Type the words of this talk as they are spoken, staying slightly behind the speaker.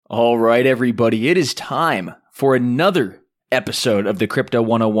All right, everybody, it is time for another episode of the Crypto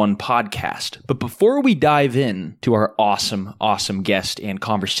 101 podcast. But before we dive in to our awesome guest and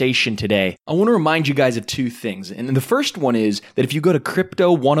conversation today, I want to remind you guys of two things. And the first one is that if you go to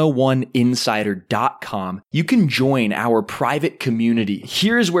crypto101insider.com, you can join our private community.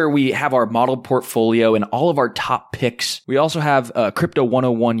 Here's where we have our model portfolio and all of our top picks. We also have Crypto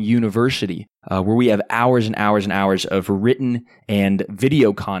 101 University, where we have hours and hours and hours of written and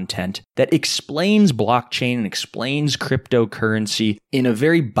video content that explains blockchain and explains cryptocurrency in a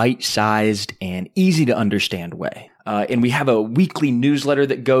very bite-sized and easy to understand way. And we have a weekly newsletter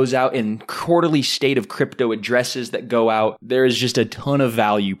that goes out and quarterly state of crypto addresses that go out. There is just a ton of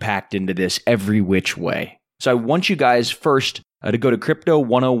value packed into this every which way. So I want you guys first to go to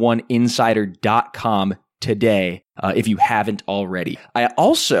crypto101insider.com today, if you haven't already. I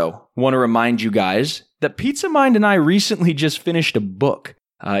also want to remind you guys that Pizza Mind and I recently just finished a book.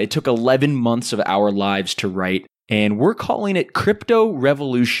 It took 11 months of our lives to write, and we're calling it Crypto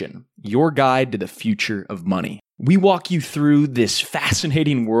Revolution, Your Guide to the Future of Money. We walk you through this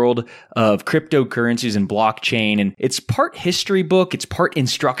fascinating world of cryptocurrencies and blockchain, and it's part history book, it's part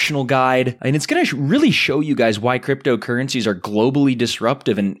instructional guide, and it's going to really show you guys why cryptocurrencies are globally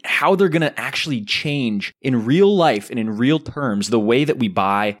disruptive and how they're going to actually change in real life and in real terms the way that we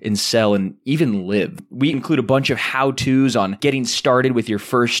buy and sell and even live. We include a bunch of how-tos on getting started with your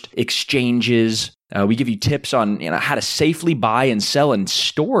first exchanges. We give you tips on how to safely buy and sell and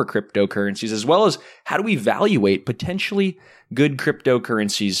store cryptocurrencies, as well as how to evaluate potentially good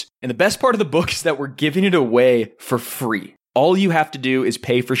cryptocurrencies. And the best part of the book is that we're giving it away for free. All you have to do is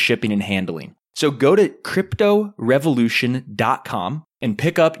pay for shipping and handling. So go to cryptorevolution.com and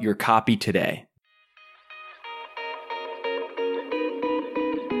pick up your copy today.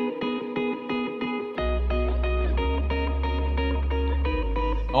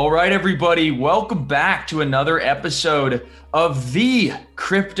 All right, everybody, welcome back to another episode of the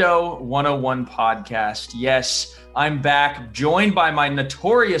Crypto 101 podcast. Yes, I'm back, joined by my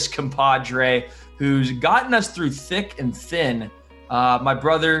notorious compadre who's gotten us through thick and thin, my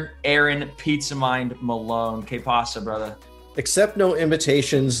brother, Aaron Pizza Mind Malone. Que pasa, brother? Accept no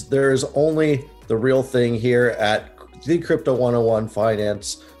invitations. There's only the real thing here at the Crypto 101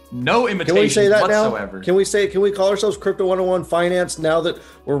 Finance. No imitations Can we say that whatsoever. Now? Can we call ourselves Crypto 101 Finance now that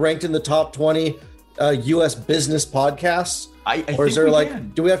we're ranked in the top 20 U.S. business podcasts? Or is there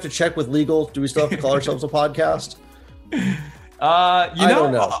do we have to check with legal? Do we still have to call ourselves a podcast? I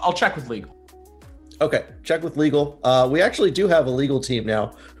don't know. I'll check with legal. Okay, check with legal. We actually do have a legal team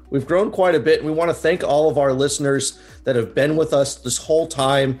now. We've grown quite a bit, and we want to thank all of our listeners that have been with us this whole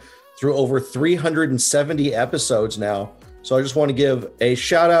time through over 370 episodes now. So I just want to give a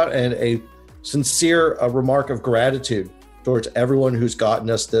shout out and a sincere remark of gratitude towards everyone who's gotten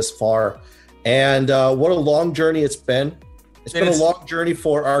us this far. And what a long journey it's been. It's been a long journey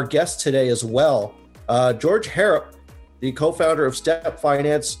for our guest today as well. George Harrop, the co-founder of Step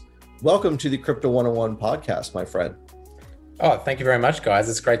Finance. Welcome to the Crypto 101 podcast, my friend. Oh, thank you very much, guys.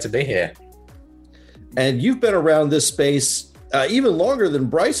 It's great to be here. And you've been around this space even longer than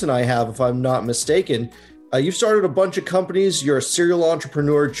Bryce and I have, if I'm not mistaken. You've started a bunch of companies. You're a serial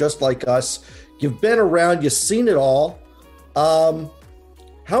entrepreneur just like us. You've been around. You've seen it all.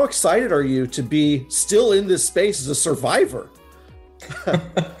 How excited are you to be still in this space as a survivor?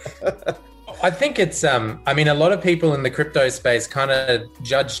 I think it's, a lot of people in the crypto space kind of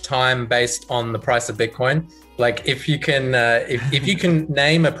judge time based on the price of Bitcoin. Like if you can, if you can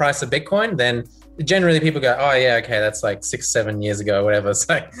name a price of Bitcoin, then generally people go, oh yeah, okay, that's like 6-7 years ago, whatever.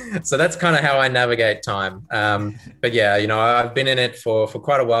 So that's kind of how I navigate time. But yeah, I've been in it for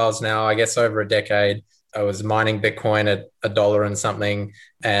quite a while now, I guess over a decade. I was mining Bitcoin at $1 and something,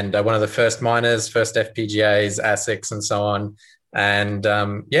 and one of the first miners, first FPGAs, ASICs, and so on. And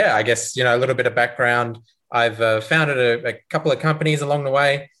I guess, a little bit of background. I've founded a couple of companies along the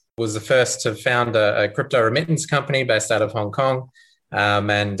way. Was the first to found a crypto remittance company based out of Hong Kong.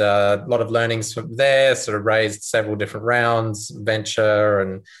 And a lot of learnings from there, sort of raised several different rounds,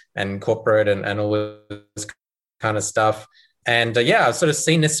 venture and corporate and all this kind of stuff. And I've sort of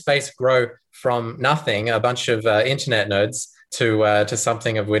seen this space grow from nothing, a bunch of internet nerds, to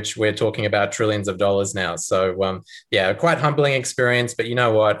something of which we're talking about trillions of dollars now. So quite humbling experience, but you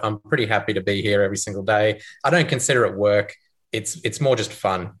know what? I'm pretty happy to be here every single day. I don't consider it work. It's more just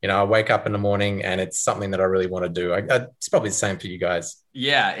fun. I wake up in the morning and it's something that I really want to do. It's probably the same for you guys.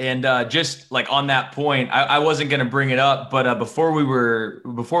 Yeah. And just like on that point, I wasn't going to bring it up, but before we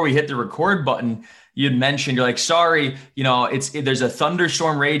hit the record button, you'd mentioned, you're like, sorry, there's a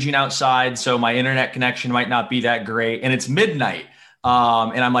thunderstorm raging outside, so my internet connection might not be that great. And it's midnight.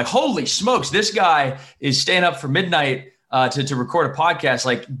 And I'm like, holy smokes, this guy is staying up for midnight to record a podcast.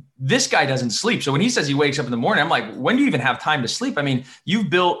 Like, this guy doesn't sleep. So when he says he wakes up in the morning, I'm like, when do you even have time to sleep? I mean, you've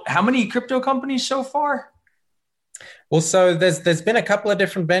built how many crypto companies so far? Well, so there's been a couple of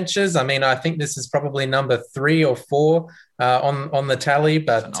different ventures. I mean, I think this is probably number 3 or 4 on the tally.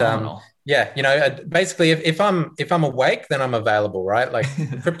 But yeah, basically, if I'm awake, then I'm available, right? Like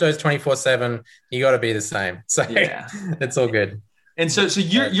crypto's 24/7. You got to be the same. So yeah, it's all good. And so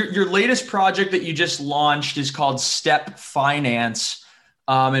your latest project that you just launched is called Step Finance.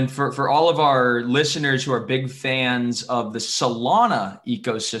 And for all of our listeners who are big fans of the Solana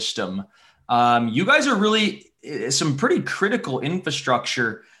ecosystem, you guys are really some pretty critical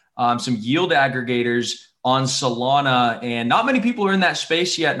infrastructure, some yield aggregators on Solana, and not many people are in that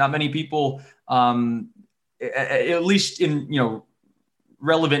space yet. Not many people, at least in,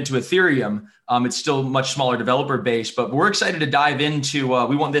 relevant to Ethereum. It's still much smaller developer base, but we're excited to dive into,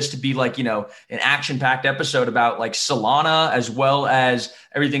 we want this to be like, an action-packed episode about like Solana as well as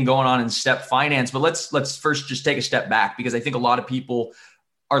everything going on in Step Finance. But let's first just take a step back, because I think a lot of people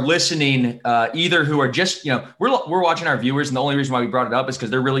are listening, either who are just, we're watching our viewers, and the only reason why we brought it up is because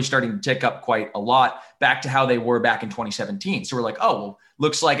they're really starting to tick up quite a lot back to how they were back in 2017. So we're like, oh, well,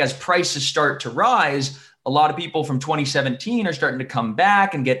 looks like as prices start to rise, a lot of people from 2017 are starting to come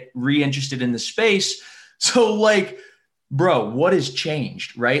back and get re-interested in the space. So like, bro, what has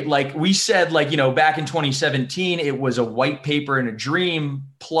changed, right? Like we said, like, back in 2017, it was a white paper and a dream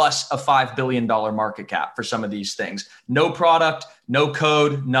plus a $5 billion market cap for some of these things. No product, no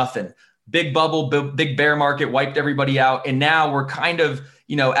code, nothing. Big bubble, big bear market wiped everybody out. And now we're kind of,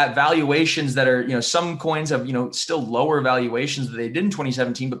 at valuations that are, some coins have, still lower valuations than they did in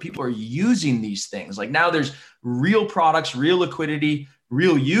 2017, but people are using these things. Like now there's real products, real liquidity,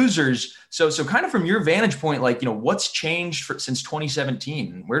 real users. So kind of from your vantage point, like, what's changed since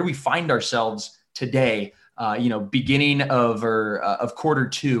 2017? Where do we find ourselves today, beginning of quarter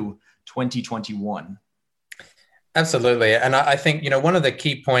 2, 2021? Absolutely. And I think, one of the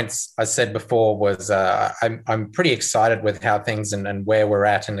key points I said before was I'm pretty excited with how things and where we're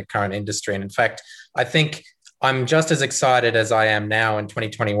at in the current industry. And in fact, I think I'm just as excited as I am now in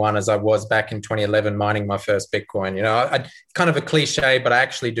 2021 as I was back in 2011 mining my first Bitcoin. Kind of a cliche, but I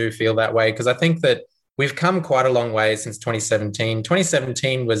actually do feel that way, because I think that we've come quite a long way since 2017.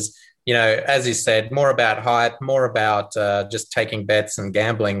 2017 was, as you said, more about hype, more about just taking bets and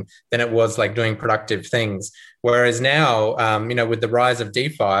gambling than it was like doing productive things. Whereas now, with the rise of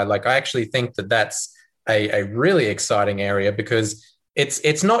DeFi, like I actually think that that's a really exciting area, because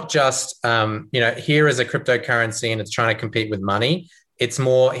it's not just, here is a cryptocurrency and it's trying to compete with money. It's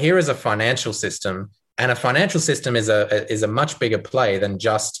more, here is a financial system, and a financial system is a much bigger play than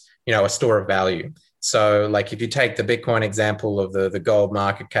just, a store of value. So like if you take the Bitcoin example of the gold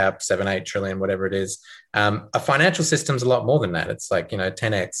market cap, 7-8 trillion, whatever it is, a financial system's a lot more than that. It's like,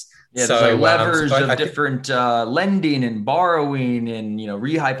 10x. Yeah, so there's like levers of different lending and borrowing and,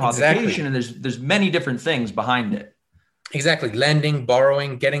 rehypothecation. Exactly. And there's many different things behind it. Exactly. Lending,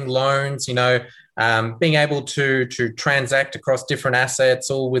 borrowing, getting loans, being able to transact across different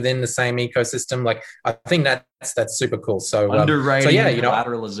assets all within the same ecosystem. Like, I think that's super cool. So underwriting,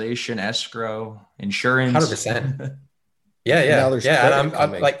 collateralization, escrow, insurance. 100%. Yeah. And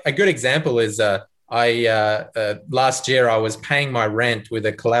I'm like, a good example is last year I was paying my rent with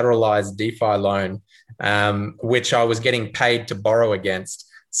a collateralized DeFi loan, which I was getting paid to borrow against.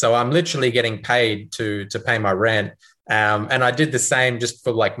 So I'm literally getting paid to pay my rent. And I did the same just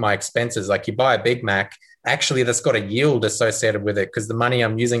for like my expenses. Like you buy a Big Mac, actually that's got a yield associated with it, because the money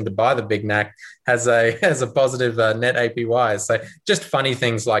I'm using to buy the Big Mac has a positive net APY. So just funny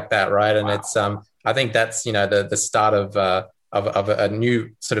things like that, right? And It's I think that's the start of a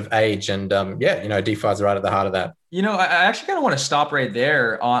new sort of age, and DeFi is right at the heart of that. I actually kind of want to stop right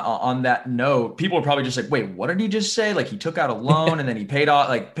there on that note. People are probably just like, wait, what did he just say? Like he took out a loan and then he paid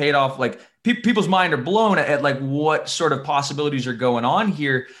off. Like people's mind are blown at like what sort of possibilities are going on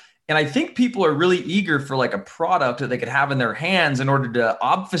here. And I think people are really eager for like a product that they could have in their hands in order to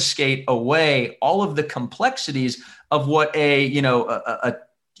obfuscate away all of the complexities of what a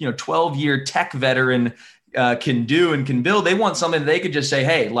 12-year tech veteran can do and can build. They want something that they could just say,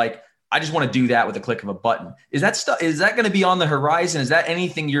 hey, like, I just want to do that with a click of a button. Is that going to be on the horizon? Is that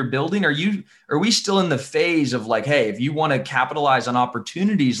anything you're building? Are we still in the phase of like, hey, if you want to capitalize on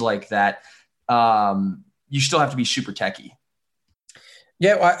opportunities like that, you still have to be super techie?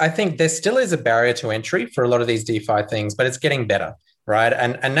 Yeah, I think there still is a barrier to entry for a lot of these DeFi things, but it's getting better. right?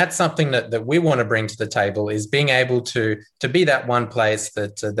 And that's something that we want to bring to the table, is being able to be that one place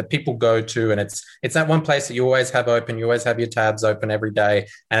that people go to, and it's that one place that you always have open, you always have your tabs open every day,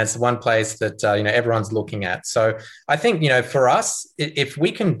 and it's one place that everyone's looking at. So I think for us, if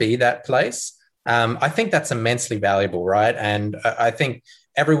we can be that place, I think that's immensely valuable, right? And I think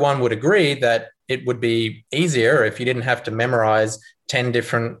everyone would agree that it would be easier if you didn't have to memorize 10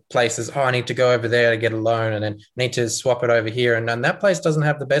 different places. Oh, I need to go over there to get a loan, and then need to swap it over here. And that place doesn't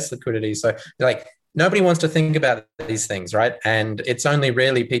have the best liquidity. So like, nobody wants to think about these things, right? And it's only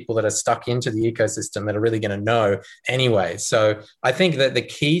really people that are stuck into the ecosystem that are really going to know anyway. So I think that the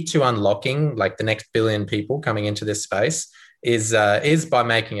key to unlocking like the next billion people coming into this space is by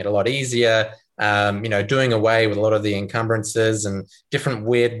making it a lot easier, doing away with a lot of the encumbrances and different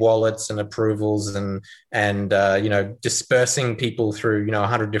weird wallets and approvals, and dispersing people through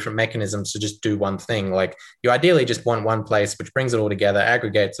 100 different mechanisms to just do one thing. Like, you ideally just want one place which brings it all together,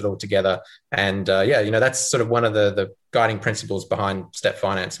 aggregates it all together, and that's sort of one of the guiding principles behind Step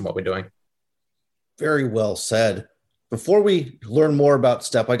Finance and what we're doing. Very well said. Before we learn more about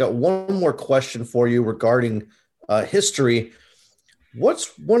Step, I got one more question for you regarding history.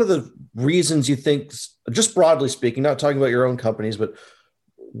 What's one of the reasons you think, just broadly speaking, not talking about your own companies, but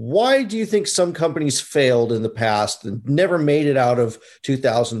why do you think some companies failed in the past and never made it out of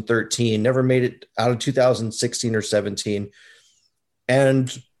 2013, never made it out of 2016 or 17?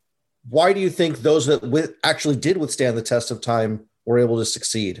 And why do you think those that actually did withstand the test of time were able to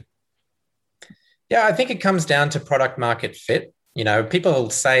succeed? Yeah, I think it comes down to product market fit. People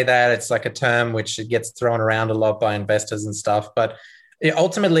say that it's like a term which gets thrown around a lot by investors and stuff, but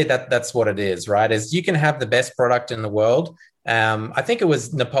ultimately that's what it is, right? Is you can have the best product in the world. I think it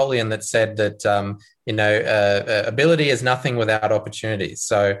was Napoleon that said that, ability is nothing without opportunity.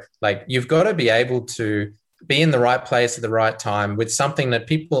 So like, you've got to be able to be in the right place at the right time with something that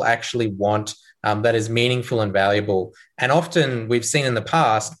people actually want, that is meaningful and valuable. And often we've seen in the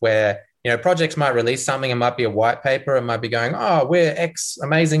past where projects might release something, it might be a white paper, it might be going, oh, we're X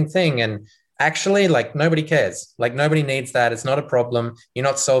amazing thing. And actually, like, nobody cares. Like, nobody needs that. It's not a problem. You're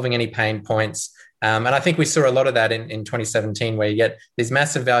not solving any pain points. And I think we saw a lot of that in 2017, where you get these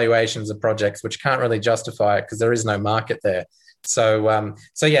massive valuations of projects which can't really justify it because there is no market there. So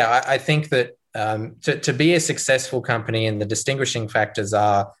I think that to be a successful company, and the distinguishing factors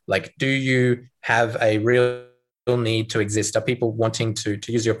are like, do you have a real need to exist? Are people wanting to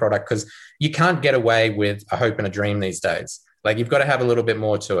use your product? Because you can't get away with a hope and a dream these days. Like, you've got to have a little bit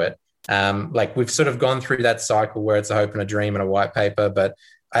more to it. Like, we've sort of gone through that cycle where it's a hope and a dream and a white paper, but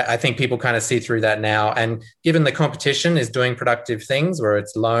I think people kind of see through that now. And given the competition is doing productive things, where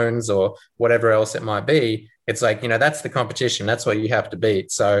it's loans or whatever else it might be, it's like, that's the competition. That's what you have to beat.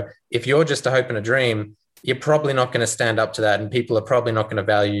 So if you're just a hope and a dream, you're probably not going to stand up to that, and people are probably not going to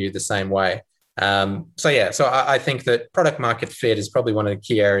value you the same way. So I think that product market fit is probably one of the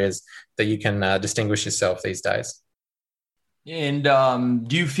key areas that you can distinguish yourself these days. And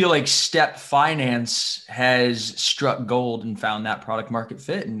do you feel like Step Finance has struck gold and found that product market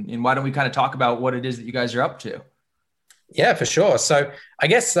fit? And why don't we kind of talk about what it is that you guys are up to? Yeah, for sure. So I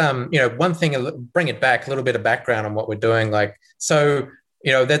guess, one thing, bring it back, a little bit of background on what we're doing.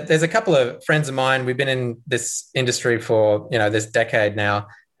 There's a couple of friends of mine. We've been in this industry for, this decade now.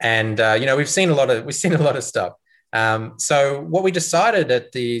 And, we've seen a lot of stuff. So what we decided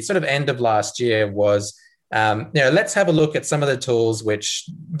at the sort of end of last year was, let's have a look at some of the tools which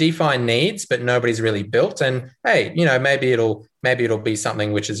DeFi needs, but nobody's really built. And hey, maybe it'll be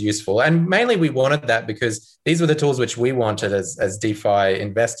something which is useful. And mainly we wanted that because these were the tools which we wanted as DeFi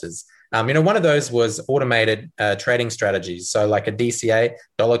investors. One of those was automated trading strategies. So like a DCA,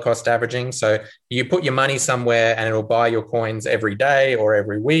 dollar cost averaging. So you put your money somewhere and it'll buy your coins every day or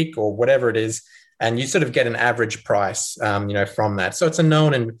every week or whatever it is. And you sort of get an average price, from that. So it's a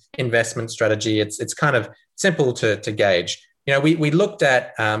known investment strategy. It's kind of simple to gauge. We looked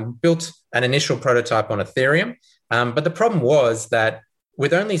at, built an initial prototype on Ethereum, but the problem was that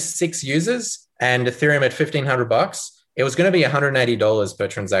with only 6 users and Ethereum at $1,500, it was going to be $180 per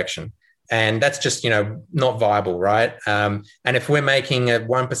transaction. And that's just, not viable, right? And if we're making a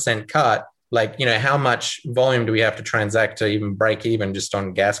 1% cut, how much volume do we have to transact to even break even just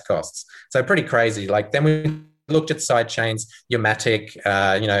on gas costs? So pretty crazy. Then we looked at side chains, Umatic,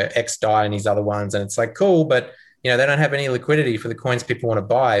 XDAI and these other ones. And it's like, cool, but, they don't have any liquidity for the coins people want to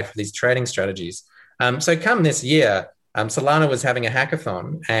buy for these trading strategies. So come this year, Solana was having a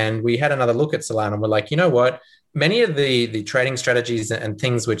hackathon and we had another look at Solana. And we're like, you know what? Many of the trading strategies and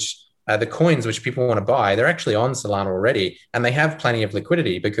things which the coins which people want to buy, they're actually on Solana already. And they have plenty of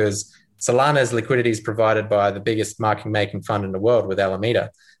liquidity because Solana's liquidity is provided by the biggest market making fund in the world with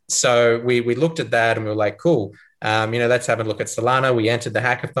Alameda. So we looked at that and we were like, cool, let's have a look at Solana. We entered the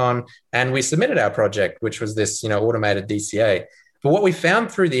hackathon and we submitted our project, which was this, automated DCA. But what we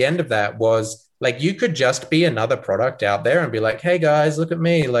found through the end of that was like, you could just be another product out there and be like, hey guys, look at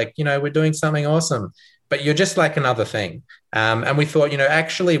me. Like, we're doing something awesome, but you're just like another thing. And we thought,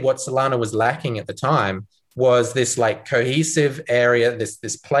 actually what Solana was lacking at the time was this like cohesive area,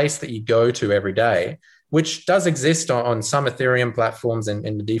 this place that you go to every day, which does exist on some Ethereum platforms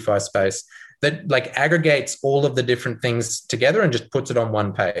in the DeFi space, that like aggregates all of the different things together and just puts it on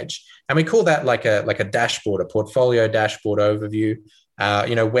one page. And we call that like a dashboard, a portfolio dashboard overview,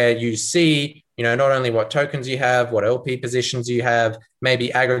 where you see, not only what tokens you have, what LP positions you have,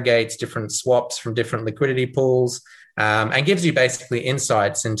 maybe aggregates different swaps from different liquidity pools, and gives you basically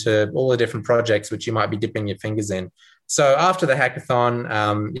insights into all the different projects which you might be dipping your fingers in. So after the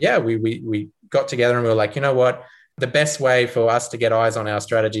hackathon, we got together and we were like, you know what? The best way for us to get eyes on our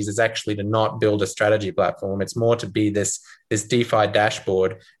strategies is actually to not build a strategy platform. It's more to be this DeFi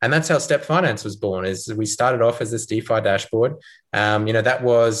dashboard. And that's how Step Finance was born, is we started off as this DeFi dashboard. That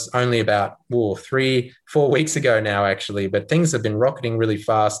was only about 3-4 weeks ago now, actually, but things have been rocketing really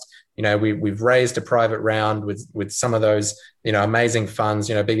fast. We've raised a private round with some of those, amazing funds,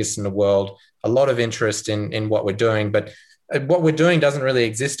 biggest in the world, a lot of interest in what we're doing, but what we're doing doesn't really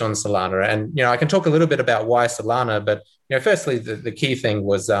exist on Solana. And, I can talk a little bit about why Solana, but, firstly, the key thing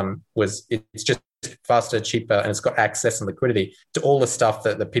was it's just faster, cheaper, and it's got access and liquidity to all the stuff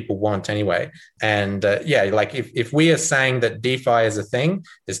that people want anyway. And like if we are saying that DeFi is a thing,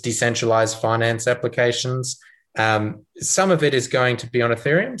 there's decentralized finance applications. Some of it is going to be on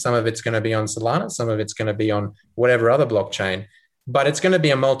Ethereum, some of it's going to be on Solana, some of it's going to be on whatever other blockchain, but it's going to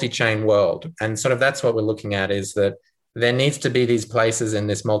be a multi-chain world. And sort of that's what we're looking at, is that there needs to be these places in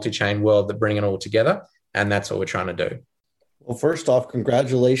this multi-chain world that bring it all together. And that's what we're trying to do. Well, first off,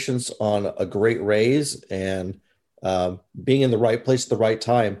 congratulations on a great raise and being in the right place at the right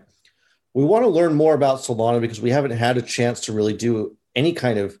time. We want to learn more about Solana because we haven't had a chance to really do any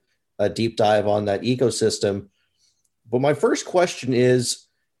kind of a deep dive on that ecosystem. But my first question is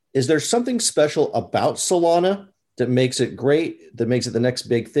there something special about Solana that makes it great, that makes it the next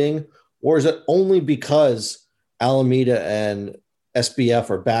big thing? Or is it only because Alameda and SBF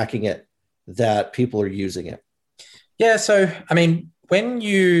are backing it that people are using it? Yeah. So, when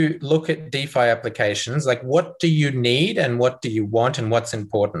you look at DeFi applications, like what do you need and what do you want and what's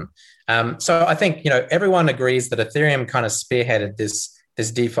important? So I think, everyone agrees that Ethereum kind of spearheaded this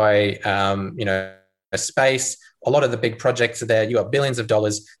DeFi, space. A lot of the big projects are there. You got billions of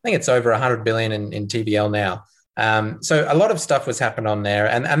dollars. I think it's over 100 billion in TVL now. So a lot of stuff was happening on there,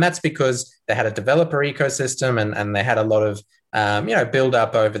 and that's because they had a developer ecosystem and they had a lot of build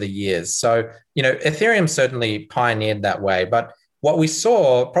up over the years. So Ethereum certainly pioneered that way. But what we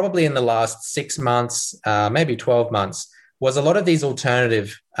saw probably in the last 6 months, maybe 12 months, was a lot of these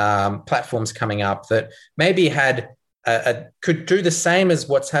alternative platforms coming up that maybe had could do the same as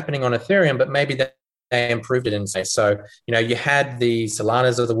what's happening on Ethereum, but maybe they improved it in say. So, you had the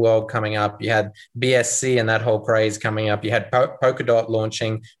Solanas of the world coming up, you had BSC and that whole craze coming up, you had Polkadot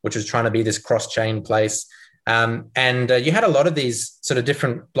launching, which was trying to be this cross-chain place. And you had a lot of these sort of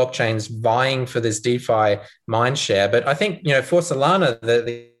different blockchains vying for this DeFi mindshare. But I think, for Solana,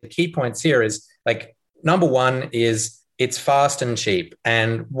 the key points here is like, number one is it's fast and cheap.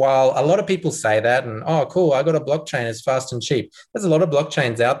 And while a lot of people say that and, oh, cool, I got a blockchain, it's fast and cheap. There's a lot of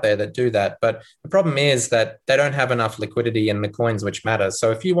blockchains out there that do that. But the problem is that they don't have enough liquidity in the coins which matter.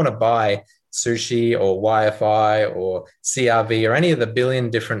 So if you want to buy Sushi or YFI or CRV or any of the billion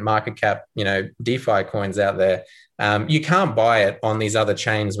different market cap, DeFi coins out there, you can't buy it on these other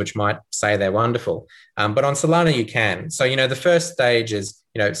chains, which might say they're wonderful. But on Solana, you can. So, the first stage is,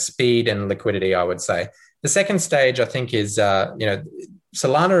 speed and liquidity, I would say. The second stage, I think, is,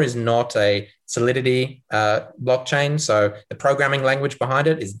 Solana is not a Solidity blockchain. So the programming language behind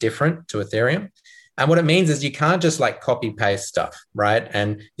it is different to Ethereum. And what it means is you can't just like copy paste stuff, right?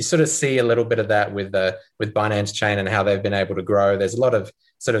 And you sort of see a little bit of that with Binance Chain and how they've been able to grow. There's a lot of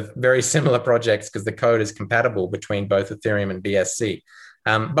sort of very similar projects because the code is compatible between both Ethereum and BSC.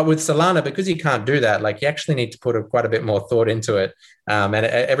 But with Solana, because you can't do that, like you actually need to put quite a bit more thought into it. And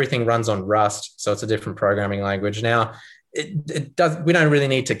everything runs on Rust. So it's a different programming language. Now, it does. We don't really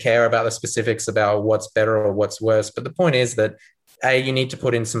need to care about the specifics about what's better or what's worse. But the point is that A, you need to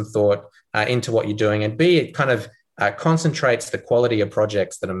put in some thought into what you're doing, and B, it kind of concentrates the quality of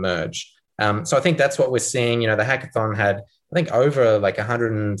projects that emerge. So I think that's what we're seeing. The hackathon had, I think, over like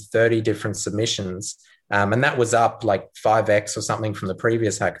 130 different submissions. And that was up like 5x or something from the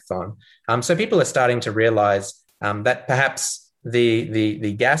previous hackathon. So people are starting to realize that perhaps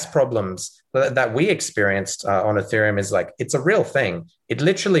the gas problems that we experienced on Ethereum is like, it's a real thing. It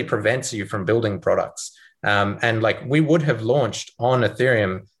literally prevents you from building products. And like we would have launched on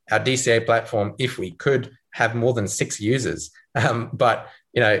Ethereum, our DCA platform, if we could have more than 6 users. But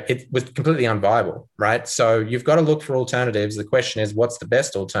it was completely unviable, right? So you've got to look for alternatives. The question is, what's the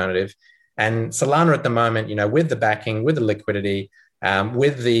best alternative? And Solana at the moment, with the backing, with the liquidity,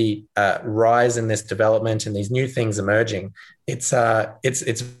 with the rise in this development and these new things emerging, it's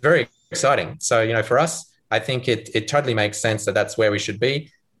very exciting. So for us, I think it totally makes sense that that's where we should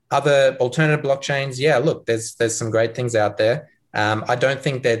be. Other alternative blockchains, yeah, look, there's some great things out there. I don't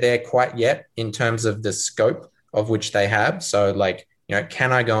think they're there quite yet in terms of the scope of which they have. So like,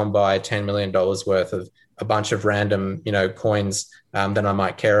 can I go and buy $10 million worth of a bunch of random, coins that I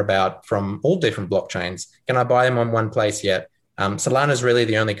might care about from all different blockchains? Can I buy them on one place yet? Solana is really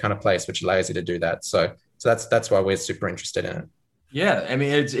the only kind of place which allows you to do that. So that's why we're super interested in it. Yeah, I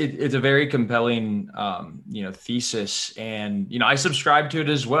mean it's a very compelling thesis, and I subscribe to it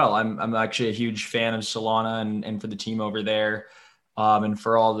as well. I'm actually a huge fan of Solana and for the team over there, and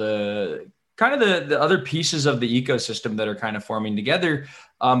for all the kind of the other pieces of the ecosystem that are kind of forming together.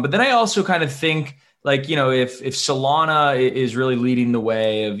 But then I also kind of think like if Solana is really leading the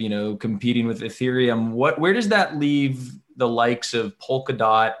way of competing with Ethereum, where does that leave the likes of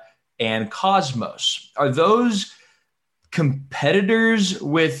Polkadot and Cosmos? Are those competitors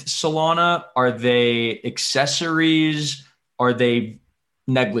with Solana? Are they accessories? Are they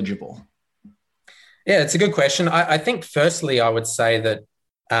negligible? Yeah, it's a good question. I think firstly, I would say that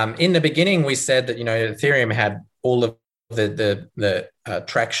in the beginning, we said that, Ethereum had all of the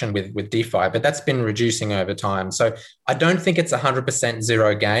traction with DeFi, but that's been reducing over time. So I don't think it's 100%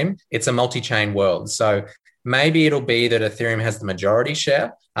 zero game. It's a multi-chain world. So maybe it'll be that Ethereum has the majority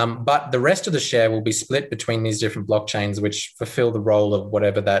share, but the rest of the share will be split between these different blockchains, which fulfill the role of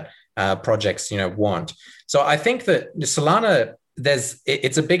whatever that projects want. So I think that Solana,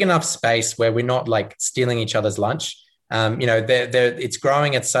 it's a big enough space where we're not like stealing each other's lunch. It's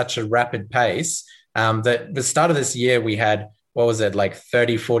growing at such a rapid pace that the start of this year we had, what was it, like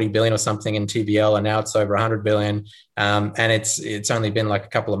 30, 40 billion or something in TVL, and now it's over 100 billion. And it's only been like a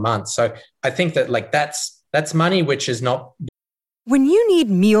couple of months. So I think that like that's money which is not. When you need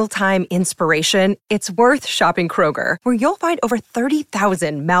mealtime inspiration, it's worth shopping Kroger, where you'll find over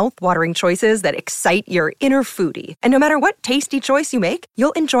 30,000 mouth-watering choices that excite your inner foodie. And no matter what tasty choice you make,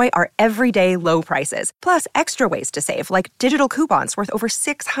 you'll enjoy our everyday low prices, plus extra ways to save, like digital coupons worth over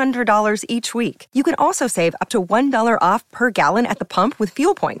 $600 each week. You can also save up to $1 off per gallon at the pump with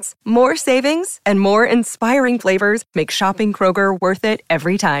fuel points. More savings and more inspiring flavors make shopping Kroger worth it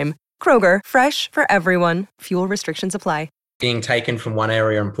every time. Kroger, fresh for everyone. Fuel restrictions apply. Being taken from one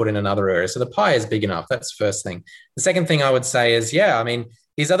area and put in another area. So the pie is big enough. That's the first thing. The second thing I would say is,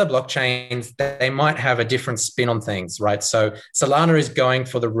 these other blockchains, they might have a different spin on things, right? So Solana is going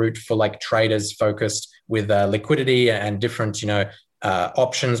for the route for like traders focused with liquidity and different,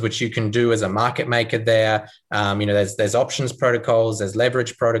 options which you can do as a market maker there. There's options protocols, there's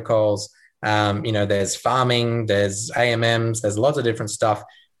leverage protocols, there's farming, there's AMMs, there's lots of different stuff,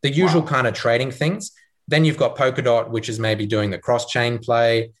 the usual kind of trading things. Then you've got Polkadot, which is maybe doing the cross-chain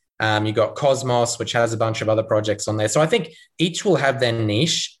play. You've got Cosmos, which has a bunch of other projects on there. So I think each will have their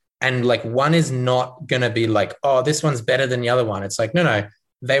niche, and like one is not going to be like, oh, this one's better than the other one. It's like, no,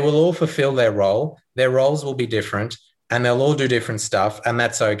 they will all fulfill their role. Their roles will be different, and they'll all do different stuff, and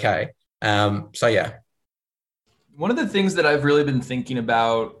that's okay. So yeah. One of the things that I've really been thinking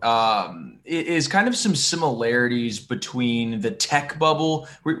about is kind of some similarities between the tech bubble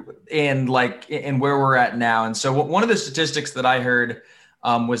and where we're at now. And so one of the statistics that I heard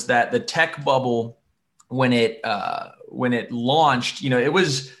was that the tech bubble, when it launched, it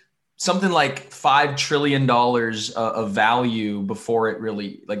was something like $5 trillion of value before it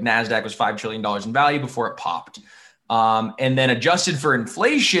really, like NASDAQ was $5 trillion in value before it popped. And then adjusted for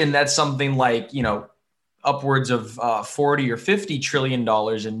inflation, that's something like, upwards of 40 or 50 trillion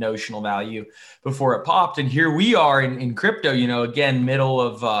dollars in notional value before it popped. And here we are in crypto, again, middle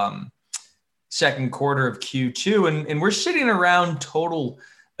of second quarter of Q2, and we're sitting around total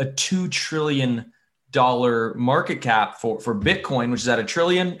a $2 trillion market cap for Bitcoin, which is at $1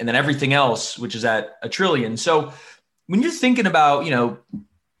 trillion, and then everything else, which is at $1 trillion. So when you're thinking about,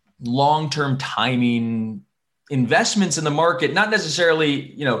 long-term timing investments in the market, not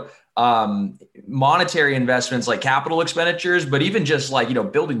necessarily, monetary investments like capital expenditures, but even just like,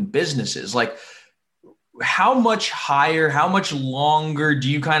 building businesses, like how much higher, how much longer do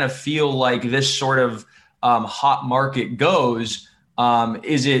you kind of feel like this sort of hot market goes,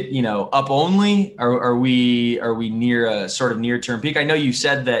 is it, up only? Are we near a sort of near-term peak? I know you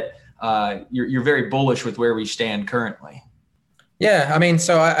said that you're very bullish with where we stand currently. Yeah, I mean,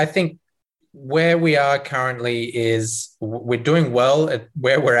 so I think where we are currently is we're doing well at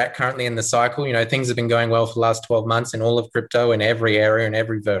where we're at currently in the cycle. Things have been going well for the last 12 months in all of crypto, in every area, in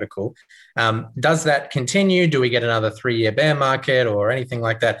every vertical. Does that continue? Do we get another 3-year bear market or anything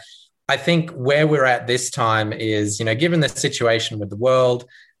like that? I think where we're at this time is, given the situation with the world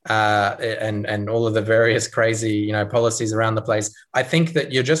and all of the various crazy, policies around the place, I think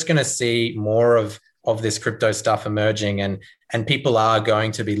that you're just going to see more of this crypto stuff emerging, and people are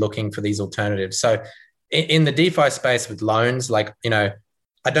going to be looking for these alternatives. So in the DeFi space with loans, I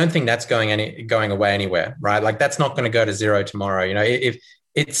don't think that's going away anywhere, right? Like that's not going to go to zero tomorrow. If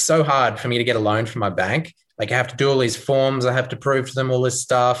it's so hard for me to get a loan from my bank, I have to do all these forms. I have to prove to them all this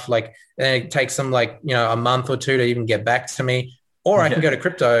stuff. It takes them a month or two to even get back to me. Or I can go to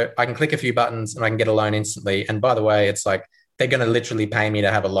crypto, I can click a few buttons and I can get a loan instantly. And by the way, it's they're going to literally pay me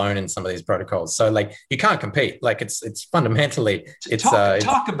to have a loan in some of these protocols. So you can't compete. It's fundamentally,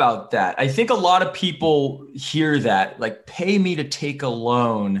 talk about that. I think a lot of people hear that, pay me to take a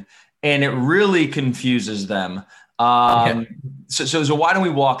loan, and it really confuses them. So why don't we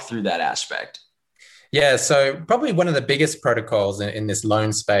walk through that aspect? Yeah. So probably one of the biggest protocols in this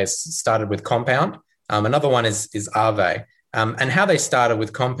loan space started with Compound. Another one is Aave. And how they started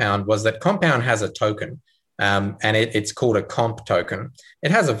with Compound was that Compound has a token. And it's called a comp token. It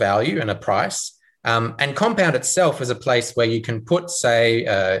has a value and a price. And Compound itself is a place where you can put, say,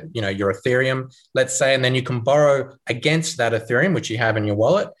 your Ethereum, let's say, and then you can borrow against that Ethereum, which you have in your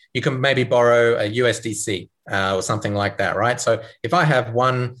wallet. You can maybe borrow a USDC or something like that, right? So if I have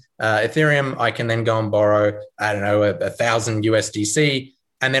one Ethereum, I can then go and borrow, 1,000 USDC.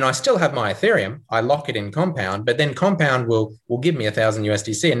 And then I still have my Ethereum. I lock it in Compound, but then Compound will give me 1,000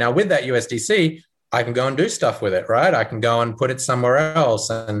 USDC. And now with that USDC, I can go and do stuff with it, right? I can go and put it somewhere else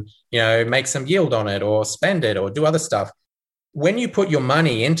and, make some yield on it or spend it or do other stuff. When you put your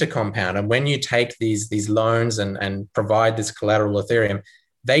money into Compound and when you take these loans and provide this collateral Ethereum,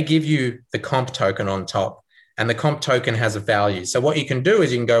 they give you the comp token on top, and the comp token has a value. So what you can do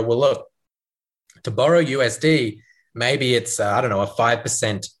is you can go, well, look, to borrow USD, maybe it's, a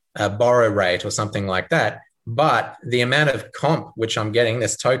 5% borrow rate or something like that. But the amount of comp, which I'm getting,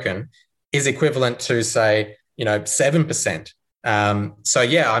 this token, is equivalent to, say, 7%. So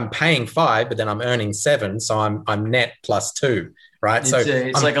yeah, I'm paying 5, but then I'm earning 7. So I'm net +2, right?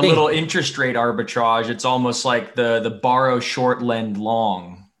 It's like a little interest rate arbitrage. It's almost like the borrow short, lend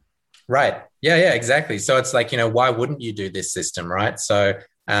long. Right. Yeah, exactly. So it's why wouldn't you do this system, right? So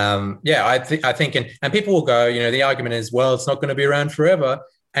I think, and people will go, the argument is, well, it's not going to be around forever.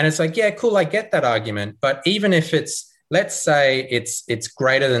 And it's yeah, cool. I get that argument. But even if let's say it's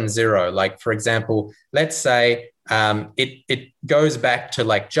greater than 0, for example, let's say it goes back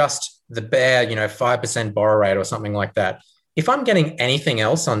to just the bare, 5% borrow rate or something like that. If I'm getting anything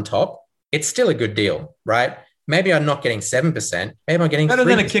else on top, it's still a good deal, right? Maybe I'm not getting 7%. Maybe I'm getting better 3%.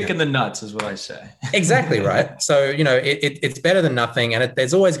 Than a kick in the nuts is what I say. Exactly, right? So, it's better than nothing. And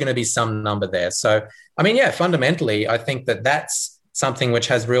there's always going to be some number there. So, fundamentally, I think that's something which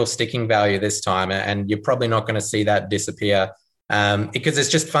has real sticking value this time. And you're probably not going to see that disappear because it's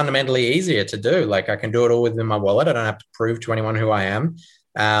just fundamentally easier to do. I can do it all within my wallet. I don't have to prove to anyone who I am.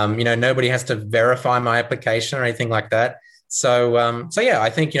 Nobody has to verify my application or anything like that. So yeah, I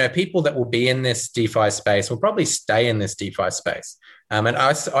think, people that will be in this DeFi space will probably stay in this DeFi space. And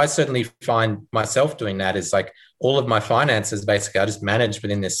I certainly find myself doing that is all of my finances, basically, I just manage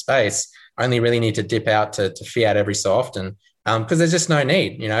within this space. I only really need to dip out to fiat every so often because there's just no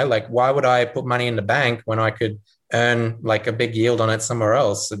need, why would I put money in the bank when I could earn a big yield on it somewhere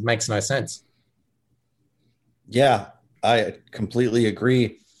else? It makes no sense. Yeah, I completely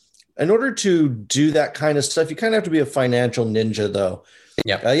agree. In order to do that kind of stuff, you kind of have to be a financial ninja, though.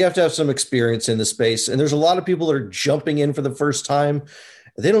 Yeah, you have to have some experience in the space. And there's a lot of people that are jumping in for the first time.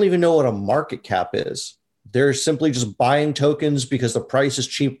 They don't even know what a market cap is. They're simply just buying tokens because the price is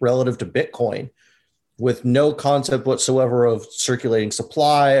cheap relative to Bitcoin with no concept whatsoever of circulating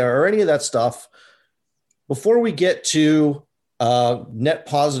supply or any of that stuff. Before we get to net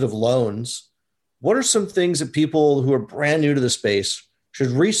positive loans, what are some things that people who are brand new to the space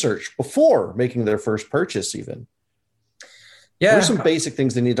should research before making their first purchase even? Yeah. What are some basic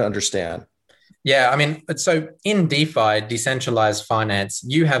things they need to understand? Yeah, so in DeFi, decentralized finance,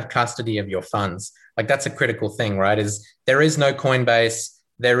 you have custody of your funds. That's a critical thing, right? There is no Coinbase,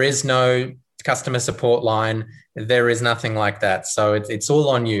 there is no customer support line, there is nothing like that. So it's all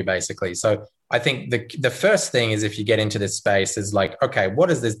on you, basically. So I think the first thing is, if you get into this space, is like, okay, what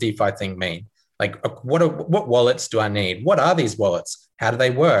does this DeFi thing mean? Like, what wallets do I need? What are these wallets? How do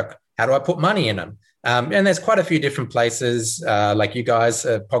they work? How do I put money in them? And there's quite a few different places, like you guys,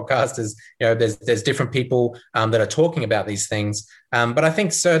 podcasters. There's different people that are talking about these things. But I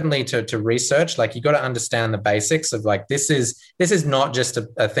think certainly to research, like, you got to understand the basics of, like, this is not just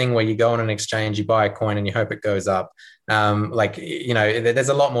a thing where you go on an exchange, you buy a coin, and you hope it goes up. There's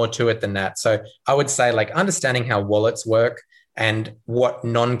a lot more to it than that. So I would say, like, understanding how wallets work and what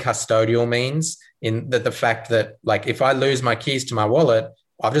non-custodial means, in the fact that, like, if I lose my keys to my wallet,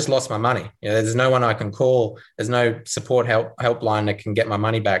 I've just lost my money. There's no one I can call. There's no support helpline that can get my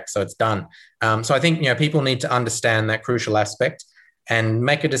money back. So it's done. So I think, people need to understand that crucial aspect and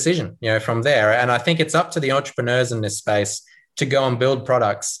make a decision, from there. And I think it's up to the entrepreneurs in this space to go and build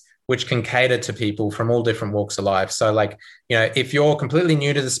products which can cater to people from all different walks of life. So, like, if you're completely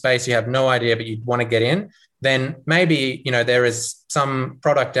new to the space, you have no idea, but you want to get in, then maybe, there is some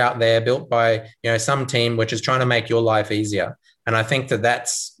product out there built by, some team which is trying to make your life easier. And I think that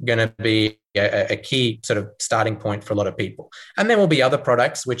that's going to be a key sort of starting point for a lot of people. And there will be other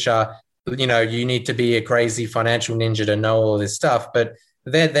products which are, you need to be a crazy financial ninja to know all this stuff, but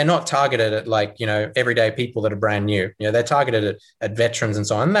they're not targeted at, like, everyday people that are brand new. They're targeted at veterans and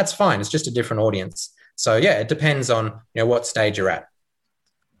so on. And that's fine. It's just a different audience. So yeah, it depends on, what stage you're at.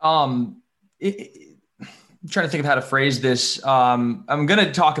 I'm trying to think of how to phrase this. I'm going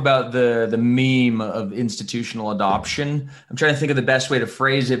to talk about the meme of institutional adoption. I'm trying to think of the best way to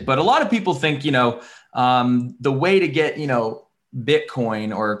phrase it, but a lot of people think, the way to get,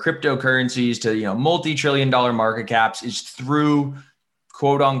 Bitcoin or cryptocurrencies to, multi-trillion-dollar market caps is through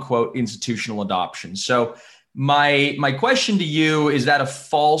quote unquote institutional adoption. So my question to you, is that a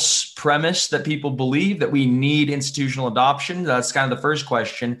false premise that people believe that we need institutional adoption? That's kind of the first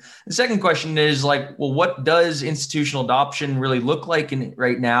question. The second question is, like, well, what does institutional adoption really look like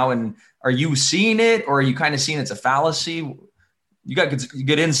right now? And are you seeing it, or are you kind of seeing it's a fallacy? You got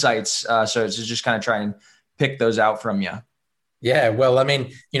good insights. So it's just kind of try and pick those out from you. Yeah, well, I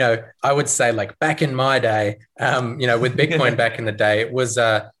mean, I would say, like, back in my day, with Bitcoin back in the day, it was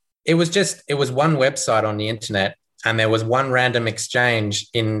one website on the internet, and there was one random exchange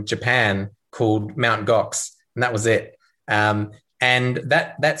in Japan called Mt. Gox, and that was it. And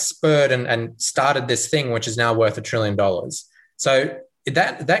that spurred and started this thing, which is now worth $1 trillion. So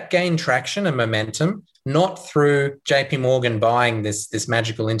that gained traction and momentum, not through JP Morgan buying this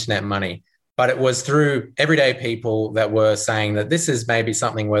magical internet money, but it was through everyday people that were saying that this is maybe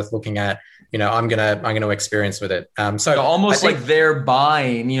something worth looking at. I'm gonna experience with it. So almost like they're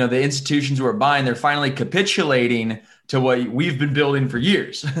buying, the institutions who are buying, they're finally capitulating to what we've been building for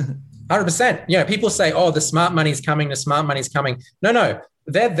years. 100%. People say, "Oh, the smart money's coming. The smart money's coming." No.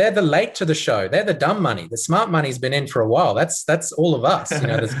 They're the late to the show. They're the dumb money. The smart money's been in for a while. That's all of us.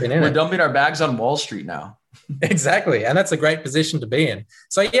 That's been in. We're dumping our bags on Wall Street now. Exactly. And that's a great position to be in.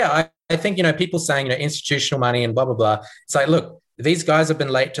 So yeah, I think, people saying, institutional money and blah, blah, blah. It's like, look, these guys have been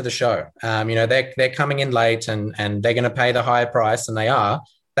late to the show. They're coming in late and they're going to pay the higher price, and they are.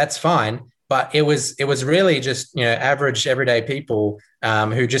 That's fine. But it was really just, average everyday people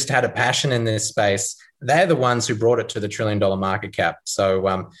who just had a passion in this space. They're the ones who brought it to the $1 trillion market cap.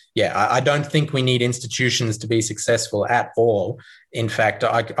 So I don't think we need institutions to be successful at all. In fact,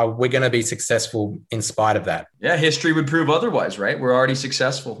 we're going to be successful in spite of that. Yeah, history would prove otherwise, right? We're already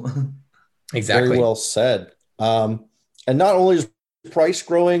successful. Exactly. Very well said. And not only is price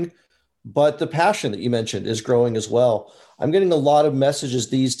growing, but the passion that you mentioned is growing as well. I'm getting a lot of messages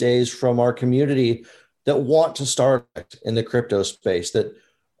these days from our community that want to start in the crypto space, that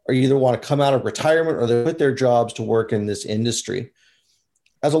or either want to come out of retirement or they quit their jobs to work in this industry.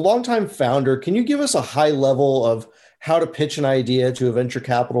 As a longtime founder, can you give us a high level of how to pitch an idea to a venture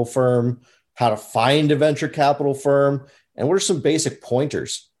capital firm, how to find a venture capital firm, and what are some basic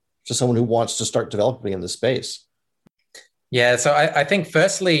pointers to someone who wants to start developing in the space? Yeah, so I think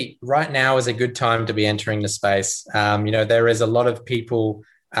firstly, right now is a good time to be entering the space. There is a lot of people,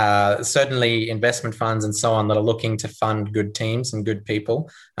 certainly investment funds and so on, that are looking to fund good teams and good people.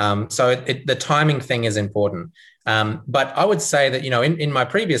 So the timing thing is important. But I would say that, in my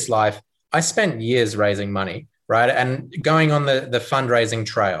previous life, I spent years raising money, right? And going on the fundraising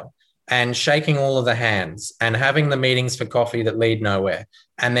trail and shaking all of the hands and having the meetings for coffee that lead nowhere.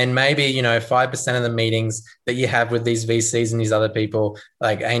 And then maybe, 5% of the meetings that you have with these VCs and these other people,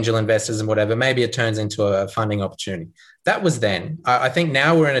 like angel investors and whatever, maybe it turns into a funding opportunity. That was then. I think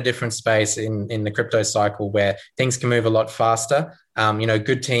now we're in a different space in the crypto cycle where things can move a lot faster.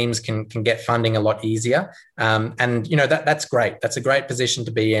 Good teams can get funding a lot easier. And that's great. That's a great position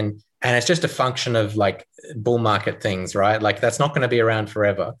to be in. And it's just a function of like bull market things, right? Like that's not going to be around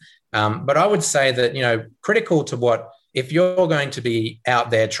forever. But I would say that, critical to if you're going to be out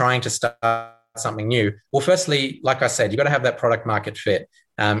there trying to start something new, well, firstly, like I said, you've got to have that product market fit.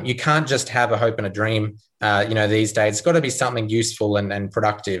 You can't just have a hope and a dream, these days. It's got to be something useful and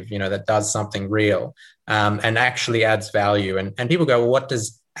productive, that does something real and actually adds value. And people go, well, what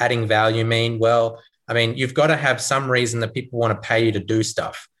does adding value mean? Well, I mean, you've got to have some reason that people want to pay you to do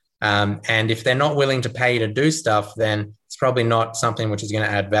stuff. And if they're not willing to pay you to do stuff, then it's probably not something which is going to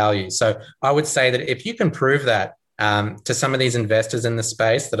add value. So I would say that if you can prove that to some of these investors in the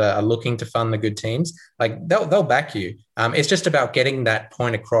space that are looking to fund the good teams, like they'll back you. It's just about getting that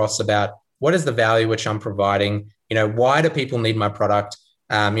point across about what is the value which I'm providing? Why do people need my product?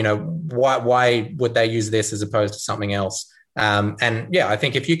 Why would they use this as opposed to something else? And yeah, I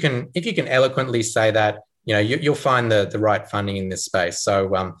think if you can eloquently say that, you'll find the right funding in this space.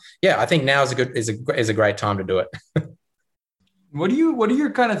 So I think now is a great time to do it. What are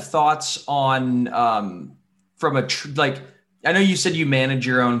your kind of thoughts on I know you said you manage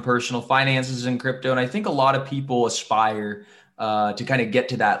your own personal finances in crypto, and I think a lot of people aspire to kind of get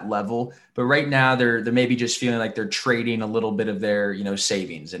to that level, but right now they're maybe just feeling like they're trading a little bit of their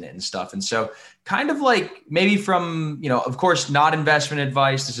savings in it and stuff. And so kind of like maybe from of course not investment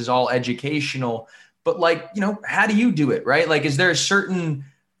advice, this is all educational, but how do you do it, right? Like is there a certain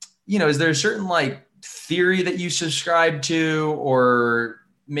like theory that you subscribe to, or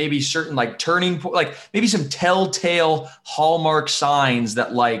maybe certain like turning point, like maybe some telltale hallmark signs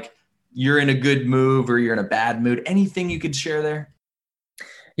that like you're in a good move or you're in a bad mood? Anything you could share there?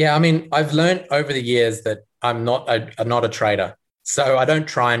 Yeah, I mean, I've learned over the years that I'm not a trader. So I don't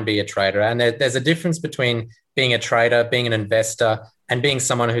try and be a trader. And there's a difference between being a trader, being an investor, and being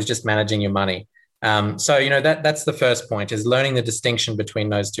someone who's just managing your money. So that's the first point, is learning the distinction between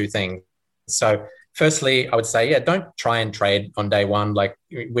those two things. So firstly, I would say, don't try and trade on day one. Like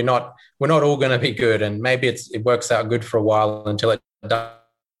we're not all going to be good, and maybe it works out good for a while until it does.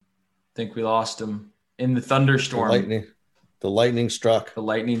 I think we lost him in the thunderstorm. The lightning struck.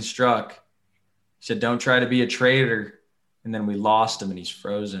 He said, "Don't try to be a trader," and then we lost him, and he's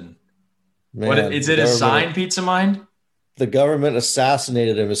frozen. Man, what is it? A sign, Pizza Mind? The government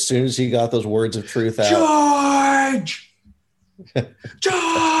assassinated him as soon as he got those words of truth out. George.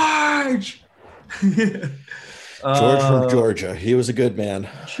 George from Georgia. He was a good man.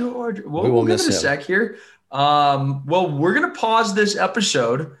 George. Well, we'll give it a sec here. Well, we're going to pause this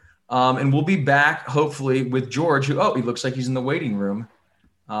episode and we'll be back hopefully with George, who, he looks like he's in the waiting room.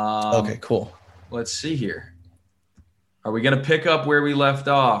 Okay, cool. Let's see here. Are we going to pick up where we left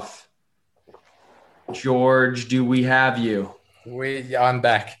off? George, do we have you? I'm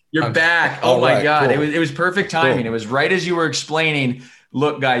back. I'm back. Oh my God. Cool. It was perfect timing. Cool. It was right as you were explaining,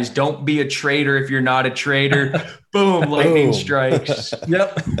 look, guys, don't be a trader if you're not a trader. Boom, lightning strikes.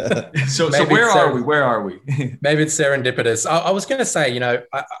 Yep. So where are we? Maybe it's serendipitous. I was going to say,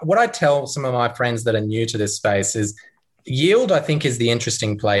 what I tell some of my friends that are new to this space is yield, I think, is the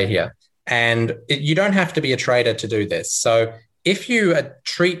interesting play here. And you don't have to be a trader to do this. So if you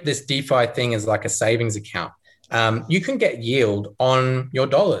treat this DeFi thing as like a savings account, you can get yield on your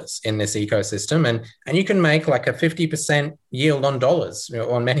dollars in this ecosystem, and you can make like a 50% yield on dollars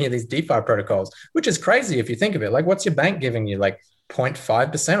on many of these DeFi protocols, which is crazy if you think of it. Like, what's your bank giving you? Like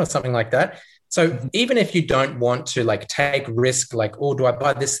 0.5% or something like that. So even if you don't want to like take risk, like, do I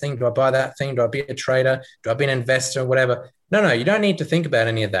buy this thing? Do I buy that thing? Do I be a trader? Do I be an investor? Whatever. No, you don't need to think about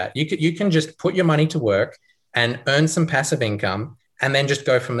any of that. You can just put your money to work and earn some passive income, and then just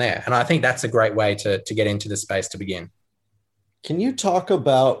go from there. And I think that's a great way to get into the space to begin. Can you talk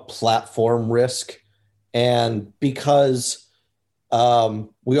about platform risk? And because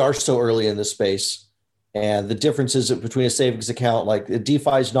we are so early in this space, and the differences between a savings account, like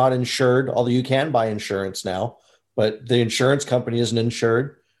DeFi is not insured, although you can buy insurance now, but the insurance company isn't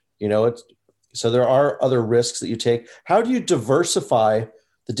insured. So there are other risks that you take. How do you diversify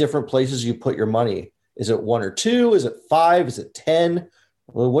the different places you put your money? Is it 1 or 2? Is it 5? Is it 10?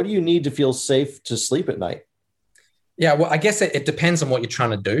 Well, what do you need to feel safe to sleep at night? Yeah, well, I guess it depends on what you're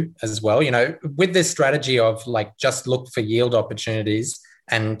trying to do as well. With this strategy of like just look for yield opportunities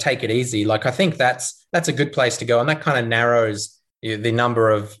and take it easy, like I think that's a good place to go, and that kind of narrows the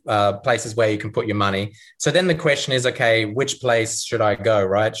number of places where you can put your money. So then the question is, okay, which place should I go,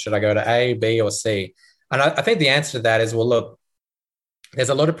 right? Should I go to A, B, or C? And I think the answer to that is, well, look, there's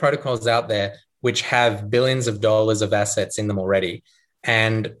a lot of protocols out there which have billions of dollars of assets in them already.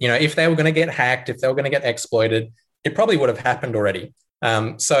 And, if they were going to get hacked, if they were going to get exploited, it probably would have happened already.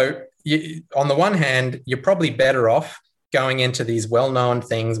 So on the one hand, you're probably better off going into these well-known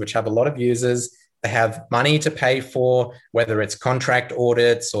things which have a lot of users. They have money to pay for, whether it's contract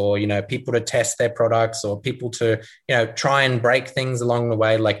audits or, people to test their products or people to, try and break things along the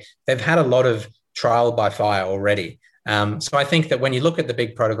way. Like, they've had a lot of trial by fire already. So I think that when you look at the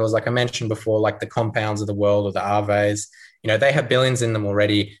big protocols, like I mentioned before, like the Compounds of the world or the Aves, they have billions in them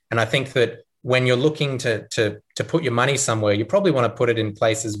already. And I think that when you're looking to put your money somewhere, you probably want to put it in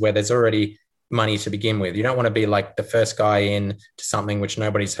places where there's already money to begin with. You don't want to be like the first guy in to something which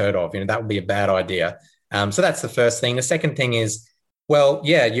nobody's heard of. That would be a bad idea. So that's the first thing. The second thing is, well,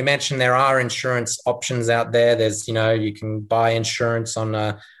 yeah, you mentioned there are insurance options out there. There's, you can buy insurance on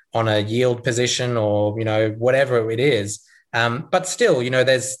a yield position or, whatever it is. But still,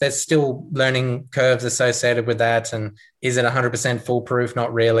 there's still learning curves associated with that. And is it 100% foolproof?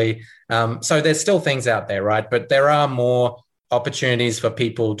 Not really. So there's still things out there, right? But there are more opportunities for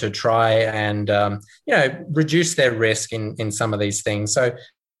people to try and, reduce their risk in some of these things. So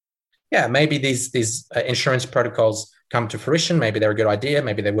yeah, maybe these insurance protocols come to fruition. Maybe they're a good idea.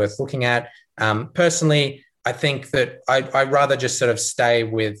 Maybe they're worth looking at. Personally, I think that I'd rather just sort of stay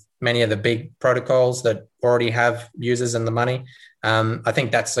with many of the big protocols that already have users and the money. I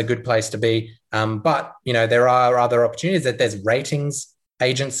think that's a good place to be. But, there are other opportunities. That there's ratings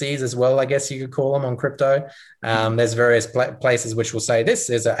agencies as well, I guess you could call them, on crypto. There's various places which will say this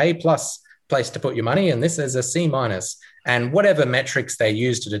is an A+ place to put your money and this is a C-. And whatever metrics they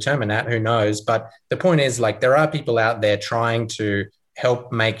use to determine that, who knows? But the point is, like, there are people out there trying to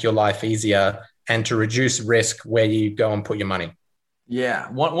help make your life easier and to reduce risk where you go and put your money. Yeah.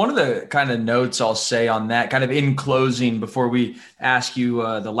 One of the kind of notes I'll say on that, kind of in closing, before we ask you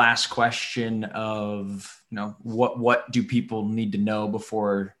the last question of, what do people need to know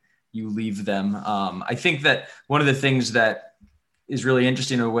before you leave them? I think that one of the things that is really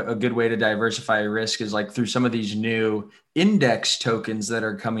interesting, or a good way to diversify risk, is like through some of these new index tokens that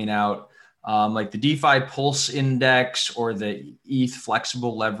are coming out, like the DeFi Pulse Index or the ETH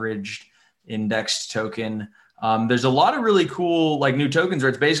Flexible Leveraged Indexed Token. There's a lot of really cool like new tokens where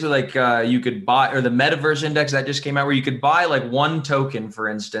it's basically like you could buy, or the Metaverse Index that just came out, where you could buy like one token, for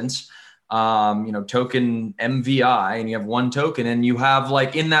instance, token MVI, and you have one token, and you have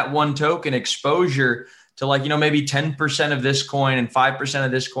like in that one token exposure to like, maybe 10% of this coin and 5%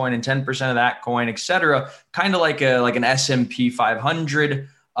 of this coin and 10% of that coin, et cetera, kind of like an S&P 500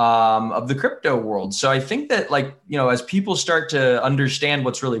 of the crypto world. So I think that as people start to understand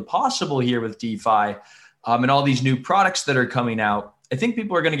what's really possible here with DeFi and all these new products that are coming out, I think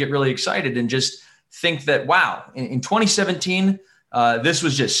people are going to get really excited and just think that, wow, in 2017, this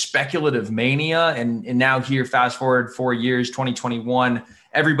was just speculative mania. And now here, fast forward 4 years, 2021,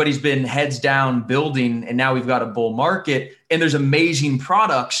 everybody's been heads down building, and now we've got a bull market, and there's amazing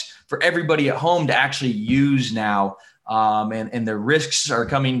products for everybody at home to actually use now. And the risks are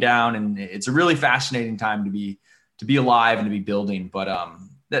coming down, and it's a really fascinating time to be alive and to be building. But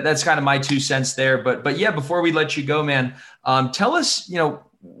that's kind of my 2 cents there. But yeah, before we let you go, man, tell us,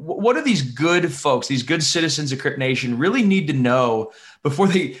 what do these good folks, these good citizens of Crypt Nation really need to know before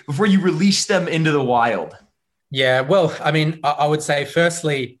you release them into the wild? Yeah, well, I mean, I would say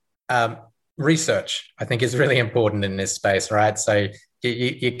firstly, research, I think, is really important in this space, right? So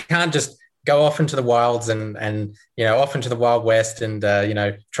you can't just go off into the wilds and off into the Wild West and,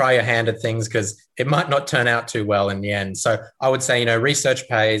 try your hand at things, because it might not turn out too well in the end. So I would say, research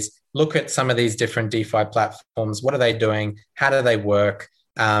pays. Look at some of these different DeFi platforms. What are they doing? How do they work?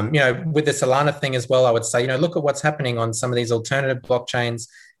 With the Solana thing as well, I would say, look at what's happening on some of these alternative blockchains.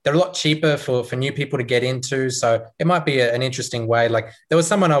 They're a lot cheaper for new people to get into. So it might be an interesting way. Like, there was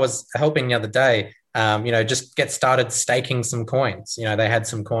someone I was helping the other day, just get started staking some coins. They had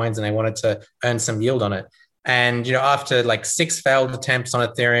some coins and they wanted to earn some yield on it. And, after like 6 failed attempts on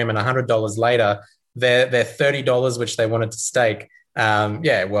Ethereum and $100 later, they're $30, which they wanted to stake.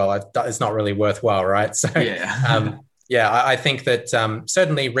 It's not really worthwhile, right? So, I think that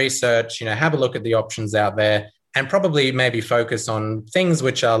certainly research, have a look at the options out there, and probably maybe focus on things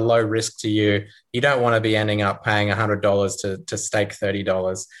which are low risk to you. You don't want to be ending up paying $100 to stake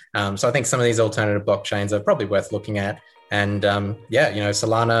 $30. So I think some of these alternative blockchains are probably worth looking at. And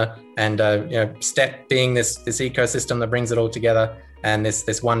Solana and Step being this ecosystem that brings it all together, and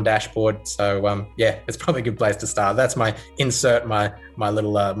this one dashboard. So it's probably a good place to start. That's my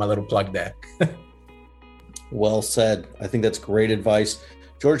little plug there. Well said. I think that's great advice.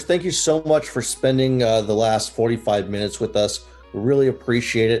 George, thank you so much for spending the last 45 minutes with us. We really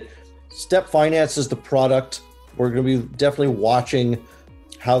appreciate it. Step Finance is the product. We're going to be definitely watching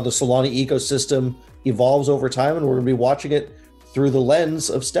how the Solana ecosystem evolves over time, and we're going to be watching it through the lens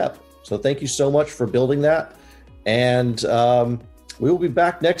of Step. So thank you so much for building that. And we will be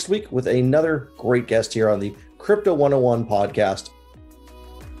back next week with another great guest here on the Crypto 101 podcast.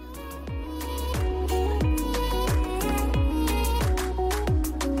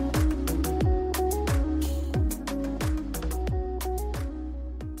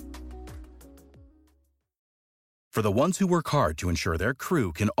 For the ones who work hard to ensure their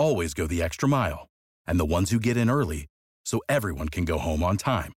crew can always go the extra mile, and the ones who get in early so everyone can go home on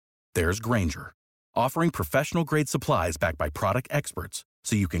time, there's Grainger, offering professional-grade supplies backed by product experts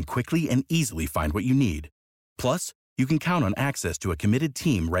so you can quickly and easily find what you need. Plus, you can count on access to a committed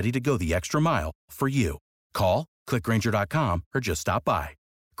team ready to go the extra mile for you. Call, click Grainger.com, or just stop by.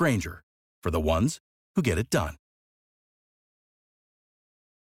 Grainger, for the ones who get it done.